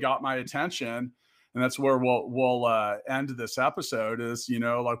that really got my attention. And that's where we'll end this episode is, you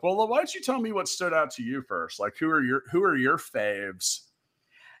know, like, well, why don't you tell me what stood out to you first? Like, who are your faves?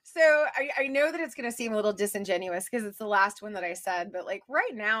 So I know that it's going to seem a little disingenuous because it's the last one that I said, but like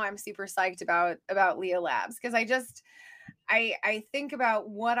right now I'm super psyched about Lea Labs because I think about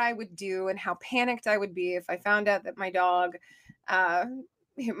what I would do and how panicked I would be if I found out that my dog,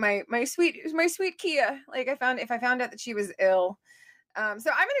 my sweet Kia, like if I found out that she was ill. So I'm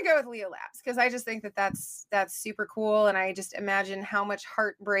going to go with Lea Labs because I just think that that's super cool. And I just imagine how much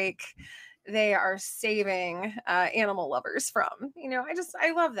heartbreak they are saving animal lovers from. You know,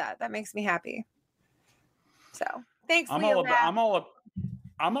 I love that. That makes me happy. So thanks, I'm Lea all Labs. about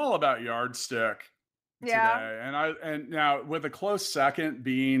I'm all about Yardstick today. And now with a close second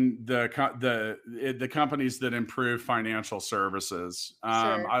being the companies that improve financial services.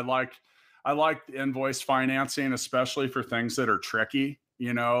 Sure. I like invoice financing, especially for things that are tricky,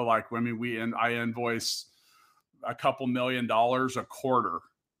 you know, like I invoice a couple $1 million a quarter,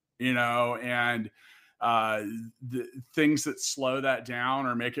 you know, and the things that slow that down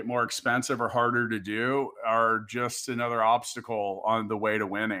or make it more expensive or harder to do are just another obstacle on the way to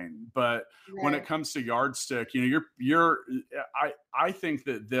winning. But when it comes to Yardstick, you know, I think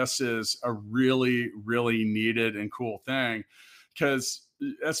that this is a really, really needed and cool thing because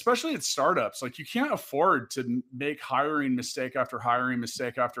especially at startups, like you can't afford to make hiring mistake after hiring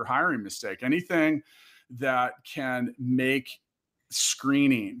mistake after hiring mistake. Anything that can make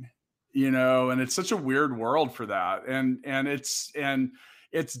screening, you know, and it's such a weird world for that. And it's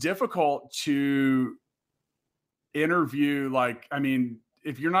difficult to interview. Like, I mean,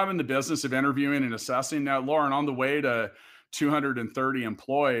 if you're not in the business of interviewing and assessing now, Lauren, on the way to 230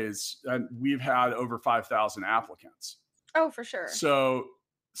 employees, we've had over 5,000 applicants. Oh, for sure. So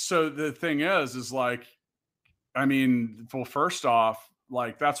the thing is like, I mean, well, first off,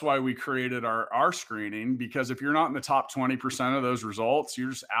 like that's why we created our screening, because if you're not in the top 20% of those results,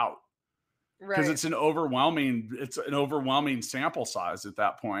 you're just out. Because it's an overwhelming sample size at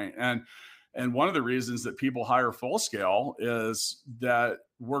that point. And one of the reasons that people hire Fullscale is that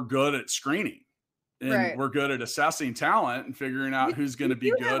we're good at screening and we're good at assessing talent and figuring out who's going to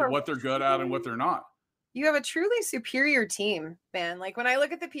be good, what they're good at and what they're not. You have a truly superior team, man. Like when I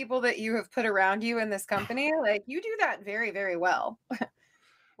look at the people that you have put around you in this company, like you do that very, very well.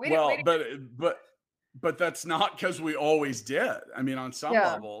 But that's not because we always did. I mean, on some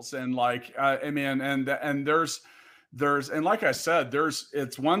levels, and like, I mean, and there's, and like I said,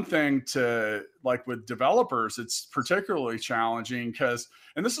 it's one thing to like with developers, it's particularly challenging because,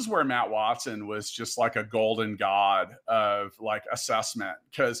 and this is where Matt Watson was just like a golden god of like assessment,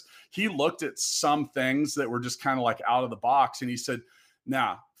 because he looked at some things that were just kind of like out of the box. And he said,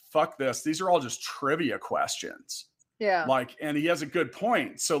 nah, fuck this. These are all just trivia questions. Yeah. Like, and he has a good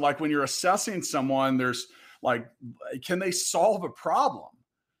point. So like when you're assessing someone, there's like, can they solve a problem?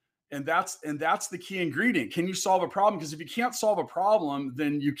 And that's the key ingredient. Can you solve a problem? Because if you can't solve a problem,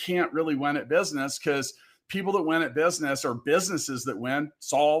 then you can't really win at business, because people that win at business or businesses that win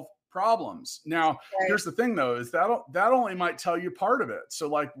solve problems. Now, here's the thing though, is that only might tell you part of it. So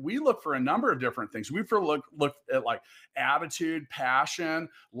like we look for a number of different things. We look at like attitude, passion,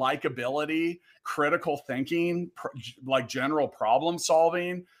 likability, critical thinking, like general problem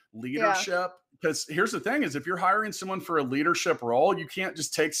solving, leadership. Because here's the thing is if you're hiring someone for a leadership role, you can't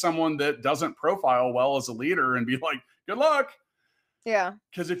just take someone that doesn't profile well as a leader and be like, good luck. Yeah.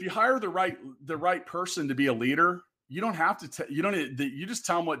 Because if you hire the right person to be a leader, you don't have to, you just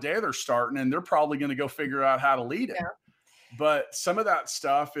tell them what day they're starting and they're probably going to go figure out how to lead it. Yeah. But some of that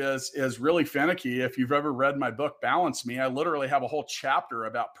stuff is really finicky. If you've ever read my book, Balance Me, I literally have a whole chapter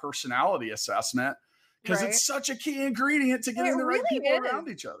about personality assessment because it's such a key ingredient to getting the right people around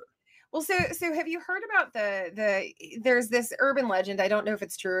each other. Well, so have you heard about there's this urban legend, I don't know if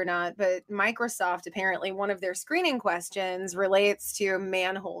it's true or not, but Microsoft, apparently one of their screening questions relates to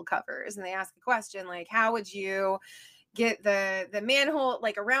manhole covers. And they ask a question like, how would you get the manhole,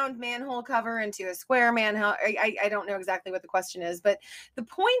 like a round manhole cover into a square manhole? I don't know exactly what the question is, but the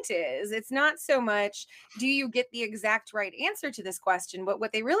point is, it's not so much, do you get the exact right answer to this question? But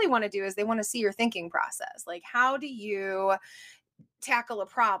what they really want to do is they want to see your thinking process. Like, how do you tackle a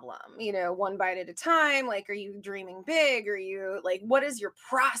problem, one bite at a time? Like, are you dreaming big? Are you like, what is your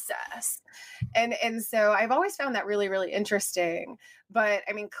process? And so I've always found that really, really interesting. But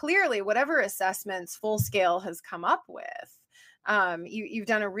I mean, clearly whatever assessments Full Scale has come up with, you've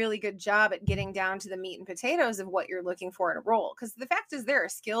done a really good job at getting down to the meat and potatoes of what you're looking for in a role. Because the fact is, there are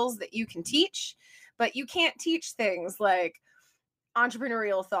skills that you can teach, but you can't teach things like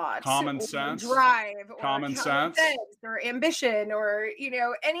entrepreneurial thought, common sense, drive, or common sense, or ambition, or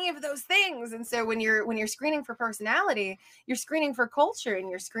any of those things. And so when you're screening for personality, you're screening for culture, and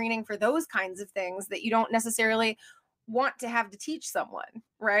you're screening for those kinds of things that you don't necessarily want to have to teach someone,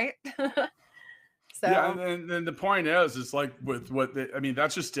 right? So yeah, and then the point is like with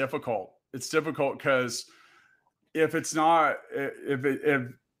that's just difficult. It's difficult because if it's not,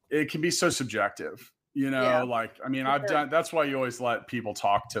 if it can be so subjective. I've done, that's why you always let people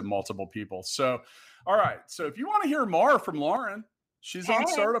talk to multiple people. So, all right. So if you want to hear more from Lauren, she's on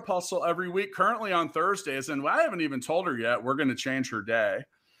Startup Hustle every week, currently on Thursdays. And I haven't even told her yet, we're going to change her day.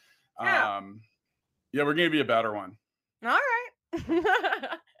 We're going to be a better one. All right.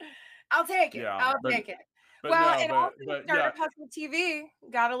 I'll take it. I'll take it. Also Startup Hustle TV.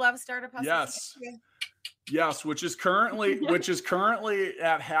 Gotta love Startup Hustle. Yes. TV. Yes. Which is currently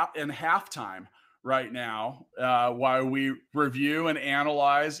at halftime right now, while we review and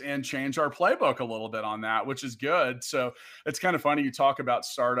analyze and change our playbook a little bit on that, which is good. So it's kind of funny you talk about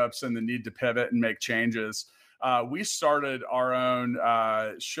startups and the need to pivot and make changes. We started our own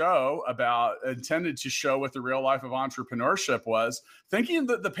show intended to show what the real life of entrepreneurship was, thinking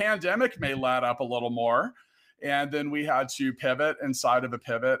that the pandemic may let up a little more. And then we had to pivot inside of a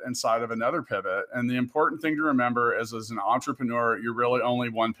pivot inside of another pivot. And the important thing to remember is, as an entrepreneur, you're really only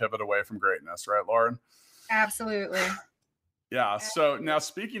one pivot away from greatness, right, Lauren? Absolutely. Yeah. So now,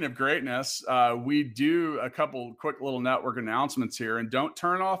 speaking of greatness, we do a couple quick little network announcements here, and don't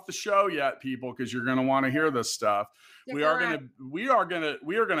turn off the show yet, people, because you're going to want to hear this stuff. We are going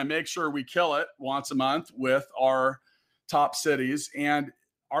to make sure we kill it once a month with our top cities, and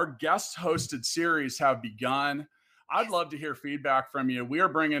our guest hosted series have begun. I'd love to hear feedback from you. We are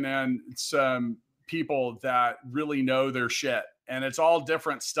bringing in some people that really know their shit, and it's all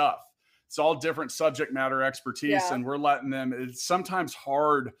different stuff. It's all different subject matter expertise, and we're letting them. It's sometimes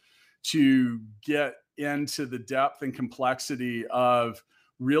hard to get into the depth and complexity of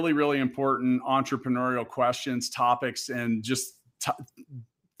really, really important entrepreneurial questions, topics, and just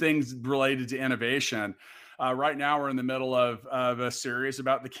things related to innovation. Right now, we're in the middle of a series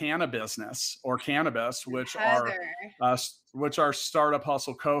about the cannabis, which our Startup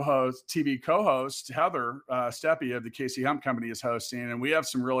Hustle TV co-host, Heather Steppe of the Casey Hemp Company, is hosting. And we have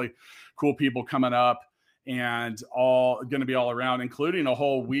some really cool people coming up, and all going to be all around, including a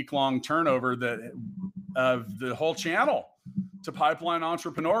whole week-long turnover of the whole channel to Pipeline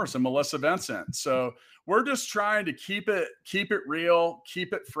Entrepreneurs and Melissa Vincent. So we're just trying to keep it real,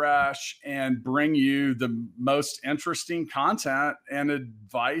 keep it fresh, and bring you the most interesting content and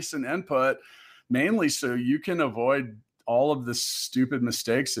advice and input, mainly so you can avoid all of the stupid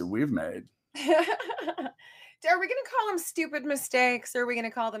mistakes that we've made. Are we going to call them stupid mistakes, or are we going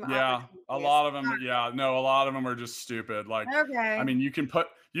to call them? Yeah, a lot of them. Yeah, no, a lot of them are just stupid. Like, okay. I mean, you can put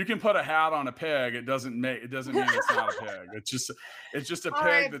a hat on a pig. It doesn't mean it's not a pig. It's just a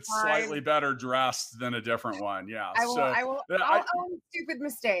pig that's slightly better dressed than a different one. Yeah. I'll own stupid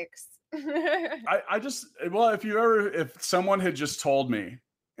mistakes. If someone had just told me,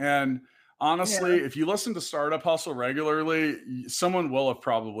 and honestly, if you listen to Startup Hustle regularly, someone will have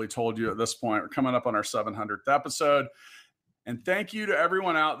probably told you at this point. We're coming up on our 700th episode. And thank you to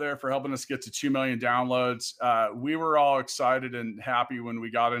everyone out there for helping us get to 2 million downloads. We were all excited and happy when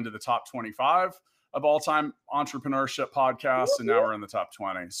we got into the top 25 of all-time entrepreneurship podcasts, and now we're in the top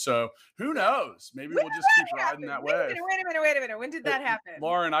 20. So who knows? Maybe we'll just keep riding that wave. Wait a minute. When did that happen?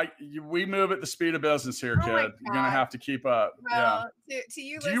 Lauren, we move at the speed of business here, kid. You're going to have to keep up. Well, to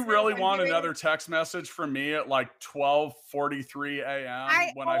you, do you really want another text message from me at like 12:43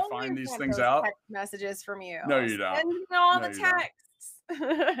 a.m. when I find these things out? Text messages from you. No, you don't. And all the texts.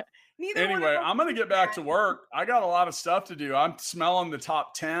 Anyway, I'm going to get back to work. I got a lot of stuff to do. I'm smelling the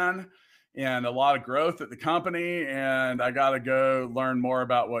top 10 and a lot of growth at the company. And I got to go learn more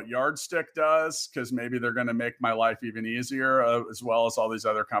about what Yardstick does, because maybe they're going to make my life even easier, as well as all these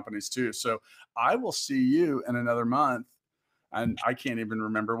other companies too. So I will see you in another month. And I can't even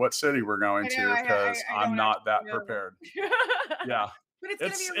remember what city we're going to, because I'm not that prepared. Yeah. But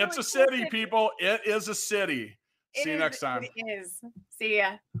it's a city, people. It is a city. See you next time. It is. See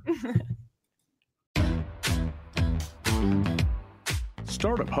ya.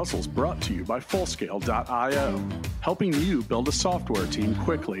 Startup Hustles brought to you by Fullscale.io, helping you build a software team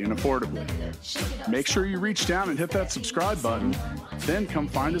quickly and affordably. Make sure you reach down and hit that subscribe button, then come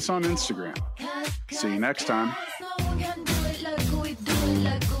find us on Instagram. See you next time.